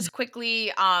to just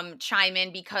quickly chime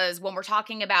in, because when we're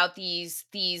talking about these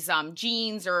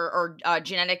genes or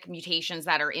genetic mutations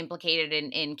that are implicated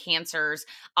in cancers,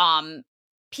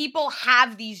 people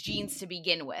have these genes to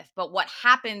begin with. But what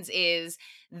happens is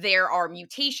there are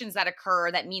mutations that occur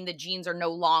that mean the genes are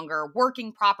no longer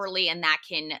working properly, and that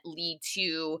can lead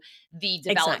to the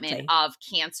development of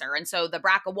cancer. And so the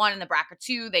BRCA1 and the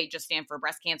BRCA2, they just stand for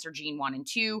breast cancer gene 1 and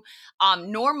 2.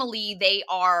 Normally, they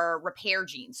are repair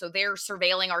genes. So they're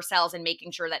surveilling our cells and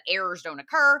making sure that errors don't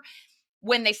occur.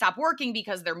 When they stop working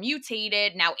because they're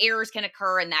mutated, now errors can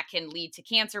occur, and that can lead to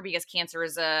cancer, because cancer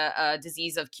is a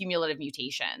disease of cumulative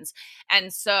mutations.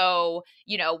 And so,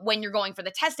 when you're going for the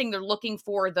testing, they're looking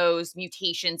for those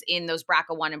mutations in those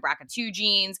BRCA1 and BRCA2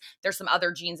 genes. There's some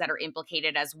other genes that are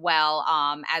implicated as well,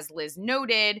 as Liz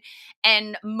noted.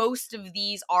 And most of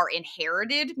these are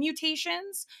inherited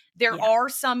mutations. There are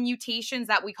some mutations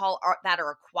that we call that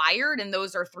are acquired, and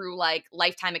those are through like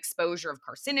lifetime exposure of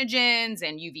carcinogens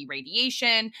and UV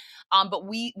radiation. But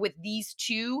with these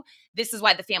two, this is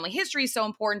why the family history is so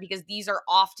important, because these are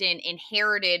often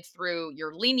inherited through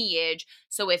your lineage.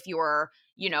 So if your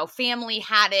family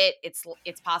had it,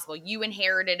 it's possible you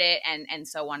inherited it, and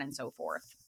so on and so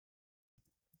forth.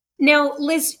 Now,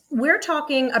 Liz, we're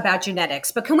talking about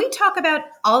genetics, but can we talk about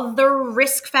other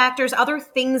risk factors, other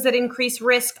things that increase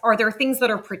risk? Are there things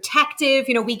that are protective?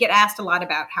 We get asked a lot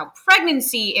about how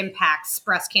pregnancy impacts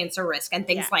breast cancer risk and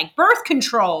things like birth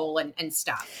control and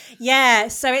stuff. Yeah,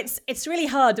 so it's really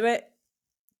hard. There are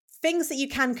things that you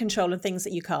can control and things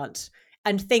that you can't,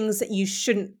 and things that you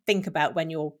shouldn't think about when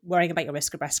you're worrying about your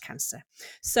risk of breast cancer.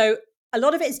 So a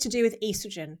lot of it is to do with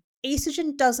estrogen.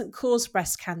 Estrogen doesn't cause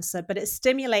breast cancer, but it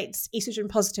stimulates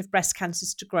estrogen-positive breast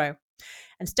cancers to grow.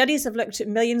 And studies have looked at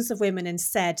millions of women and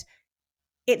said,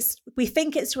 we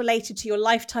think it's related to your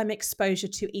lifetime exposure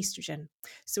to estrogen.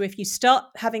 So if you start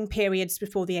having periods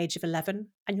before the age of 11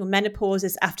 and your menopause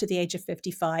is after the age of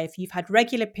 55, you've had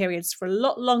regular periods for a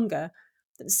lot longer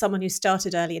than someone who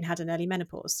started early and had an early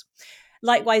menopause.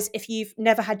 Likewise, if you've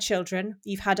never had children,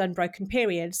 you've had unbroken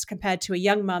periods compared to a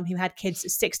young mum who had kids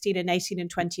at 16 and 18 and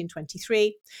 20 and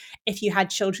 23. If you had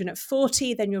children at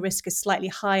 40, then your risk is slightly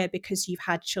higher because you've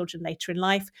had children later in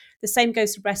life. The same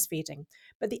goes for breastfeeding.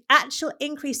 But the actual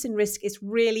increase in risk is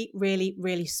really, really,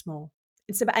 really small.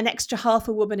 It's about an extra half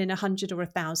a woman in 100 or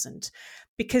 1,000.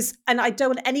 And I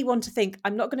don't want anyone to think,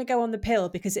 I'm not going to go on the pill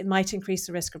because it might increase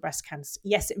the risk of breast cancer.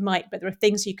 Yes, it might, but there are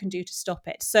things you can do to stop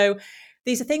it. So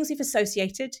these are things we've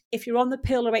associated. If you're on the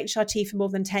pill or HRT for more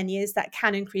than 10 years, that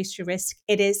can increase your risk.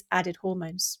 It is added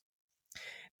hormones.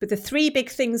 But the three big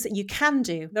things that you can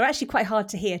do, they're actually quite hard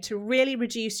to hear, to really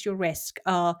reduce your risk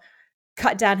are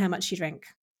cut down how much you drink.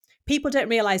 People don't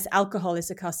realize alcohol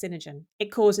is a carcinogen.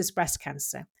 It causes breast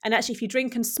cancer. And actually, if you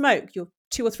drink and smoke, you're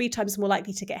 2 or 3 times more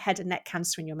likely to get head and neck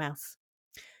cancer in your mouth.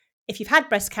 If you've had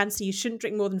breast cancer, you shouldn't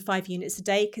drink more than 5 units a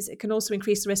day, because it can also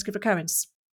increase the risk of recurrence.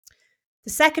 The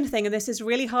second thing, and this is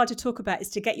really hard to talk about, is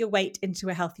to get your weight into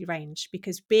a healthy range,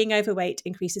 because being overweight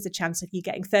increases the chance of you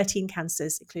getting 13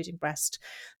 cancers, including breast,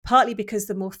 partly because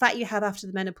the more fat you have after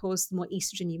the menopause, the more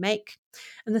estrogen you make.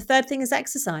 And the third thing is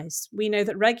exercise. We know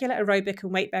that regular aerobic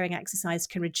and weight-bearing exercise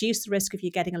can reduce the risk of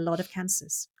you getting a lot of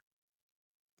cancers.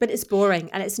 But it's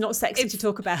boring and it's not sexy to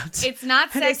talk about. It's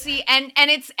not sexy, and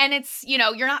it's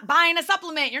you're not buying a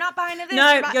supplement, you're not buying a this.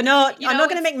 No, you're not. I'm not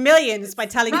going to make millions by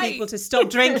telling people to stop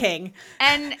drinking.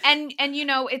 And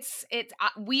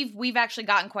we've actually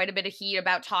gotten quite a bit of heat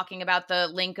about talking about the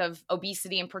link of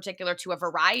obesity in particular to a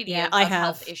variety of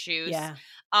health issues. Yeah.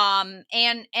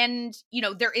 And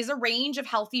there is a range of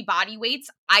healthy body weights.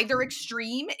 Either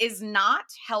extreme is not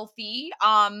healthy.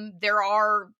 There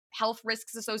are health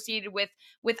risks associated with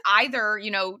either,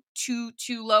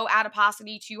 too low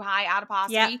adiposity, too high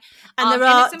adiposity. Yeah. And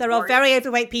there are very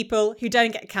overweight people who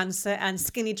don't get cancer, and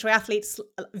skinny triathletes,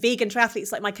 vegan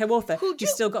triathletes like my co-author, who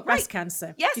still got breast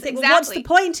cancer. Yes, you think, exactly. Well, what's the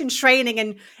point in training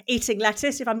and eating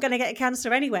lettuce if I'm going to get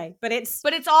cancer anyway? But it's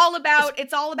all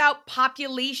about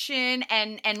population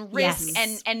and risk,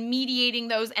 yes. and mediating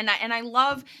those. And I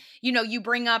love, you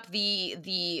bring up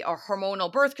the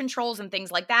hormonal birth controls and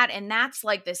things like that, and that's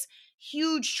like this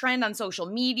huge trend on social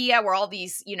media where all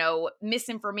these,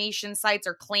 misinformation sites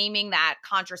are claiming that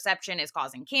contraception is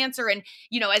causing cancer. And,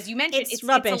 as you mentioned, It's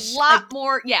rubbish. It's a lot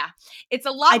more. Yeah. It's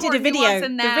a lot I did more a video. nuanced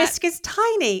than that. The risk is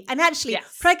tiny. And actually,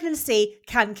 Yes. pregnancy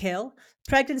can kill.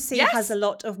 Pregnancy Yes. has a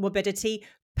lot of morbidity.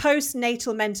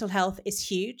 Postnatal mental health is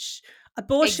huge.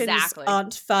 Abortions Exactly.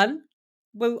 aren't fun.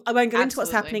 Well, I won't go into what's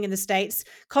Absolutely. happening in the States.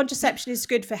 Contraception is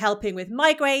good for helping with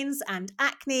migraines and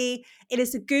acne. It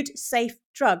is a good, safe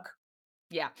drug.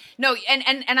 Yeah. No,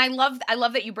 and I love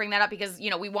that you bring that up because,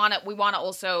 we want to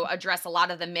also address a lot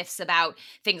of the myths about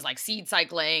things like seed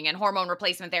cycling and hormone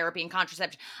replacement therapy and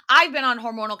contraception. I've been on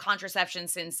hormonal contraception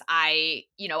since I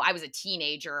was a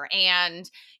teenager,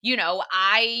 and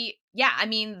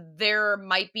there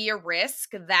might be a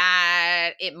risk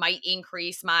that it might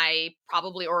increase my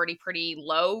probably already pretty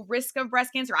low risk of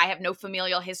breast cancer. I have no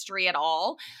familial history at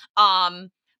all.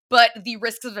 But the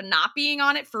risks of not being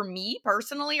on it for me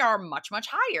personally are much, much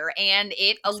higher. And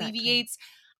it alleviates.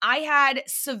 I had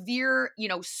severe,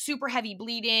 super heavy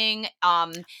bleeding,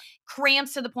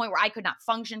 cramps to the point where I could not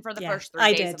function for the first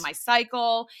 3 days of my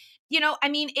cycle.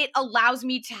 It allows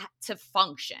me to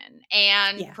function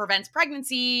and prevents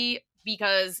pregnancy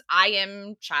because I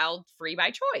am child free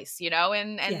by choice,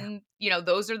 and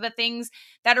those are the things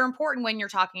that are important when you're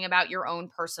talking about your own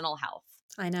personal health.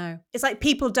 I know. It's like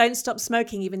people don't stop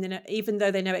smoking even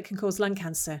though they know it can cause lung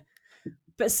cancer.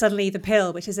 But suddenly the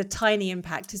pill, which is a tiny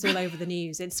impact, is all over the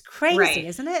news. It's crazy,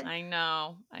 isn't it? I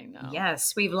know.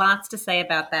 Yes, we've lots to say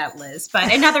about that, Liz, but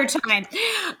another time.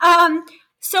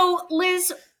 So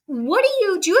Liz,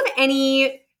 do you have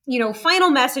any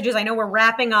final messages? I know we're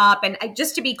wrapping up, and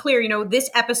just to be clear, this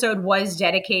episode was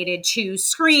dedicated to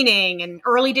screening and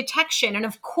early detection. And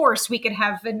of course, we could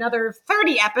have another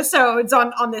 30 episodes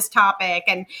on this topic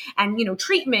and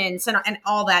treatments and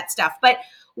all that stuff. But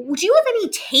do you have any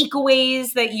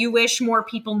takeaways that you wish more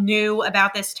people knew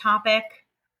about this topic?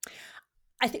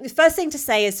 I think the first thing to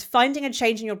say is finding a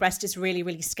change in your breast is really,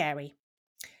 really scary.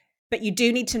 But you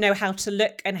do need to know how to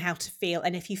look and how to feel.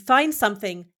 And if you find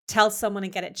something, tell someone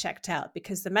and get it checked out,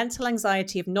 because the mental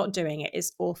anxiety of not doing it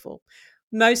is awful.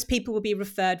 Most people will be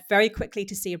referred very quickly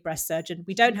to see a breast surgeon.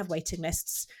 We don't have waiting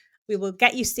lists. We will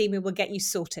get you seen. We will get you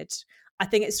sorted. I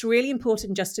think it's really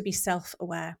important just to be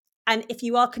self-aware. And if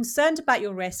you are concerned about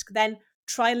your risk, then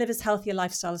try and live as healthy a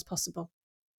lifestyle as possible.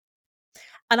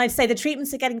 And I'd say the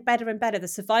treatments are getting better and better. The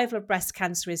survival of breast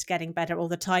cancer is getting better all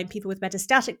the time. People with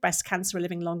metastatic breast cancer are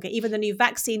living longer. Even the new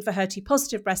vaccine for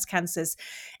HER2-positive breast cancers,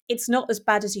 it's not as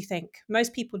bad as you think.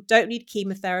 Most people don't need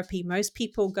chemotherapy. Most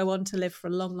people go on to live for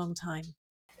a long, long time.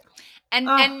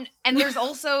 And there's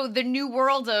also the new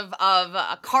world of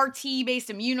CAR T based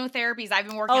immunotherapies. I've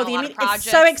been working on a lot of projects.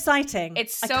 It's so exciting.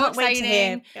 It's so exciting. Wait to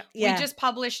hear. Yeah. We just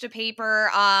published a paper,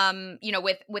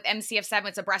 with MCF7.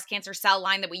 It's a breast cancer cell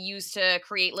line that we use to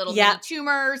create little mini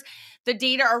tumors. The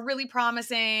data are really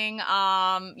promising.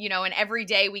 And every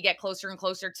day we get closer and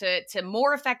closer to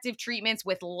more effective treatments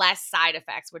with less side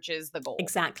effects, which is the goal.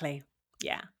 Exactly.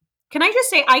 Yeah. Can I just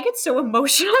say, I get so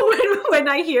emotional when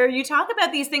I hear you talk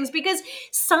about these things, because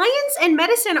science and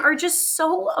medicine are just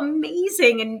so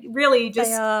amazing and really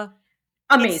just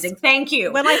amazing. Thank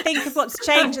you. When I think of what's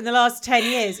changed in the last 10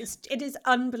 years, it is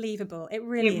unbelievable. It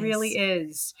really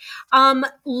is.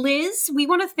 Liz, we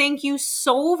want to thank you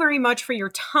so very much for your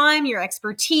time, your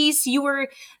expertise. You were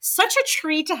such a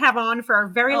treat to have on for our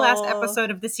very last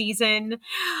episode of the season.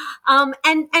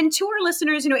 And to our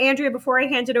listeners, Andrea, before I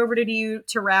hand it over to you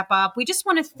to wrap up, we just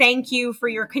want to thank you for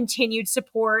your continued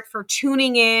support, for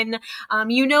tuning in.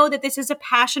 That this is a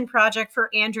passion project for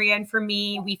Andrea and for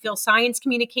me. We feel science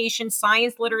communication, science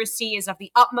literacy is of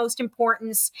the utmost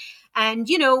importance. And,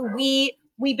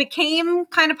 we became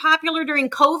kind of popular during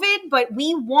COVID, but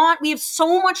we have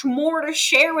so much more to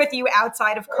share with you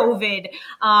outside of COVID.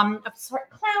 I'm sorry,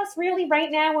 Klaus, really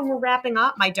right now when we're wrapping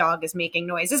up, my dog is making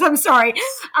noises. I'm sorry.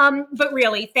 But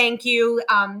really, thank you.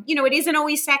 It isn't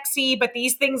always sexy, but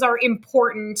these things are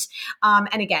important.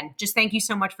 And again, just thank you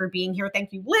so much for being here.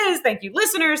 Thank you, Liz. Thank you,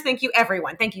 listeners. Thank you,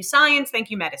 everyone. Thank you, science. Thank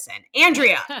you, medicine.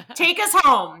 Andrea, take us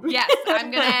home. Yes,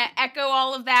 I'm going to echo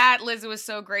all of that. Liz, it was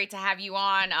so great to have you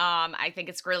on. I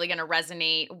think it's really going to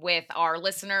resonate with our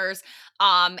listeners.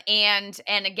 And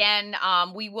again,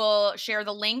 we will share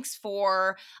the links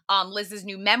for Liz's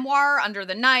new memoir, Under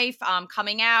the Knife,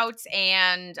 coming out,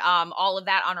 and all of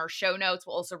that on our show notes.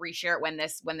 We'll also reshare it when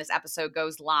this episode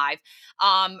goes live.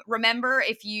 Remember,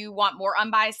 if you want more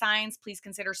unbiased science, please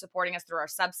consider supporting us through our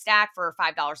Substack for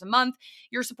 $5 a month.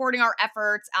 You're supporting our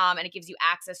efforts, and it gives you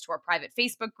access to our private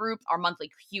Facebook group, our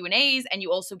monthly Q&As, and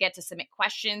you also get to submit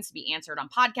questions to be answered on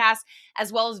podcasts,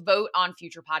 as well as vote on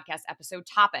future podcast episode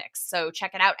topics. So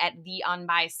check it out at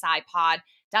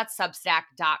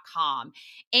theunbiasedscipod.substack.com.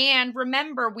 And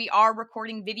remember, we are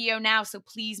recording video now, so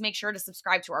please make sure to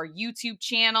subscribe to our YouTube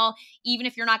channel, even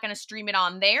if you're not going to stream it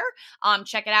on there.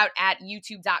 Check it out at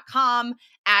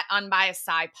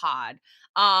youtube.com/unbiasedscipod.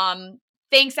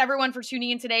 Thanks everyone for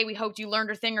tuning in today. We hope you learned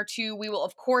a thing or two. We will,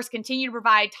 of course, continue to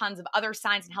provide tons of other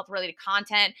science and health related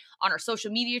content on our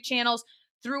social media channels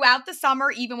throughout the summer,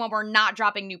 even when we're not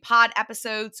dropping new pod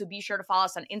episodes. So be sure to follow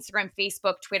us on Instagram,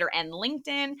 Facebook, Twitter, and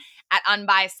LinkedIn at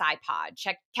Unbiased SciPod.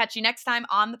 Catch you next time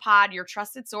on the pod, your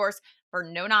trusted source for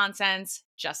no nonsense,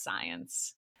 just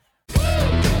science.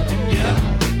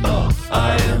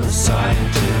 I am a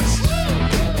scientist.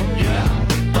 Yeah,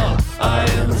 I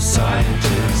am a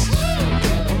scientist.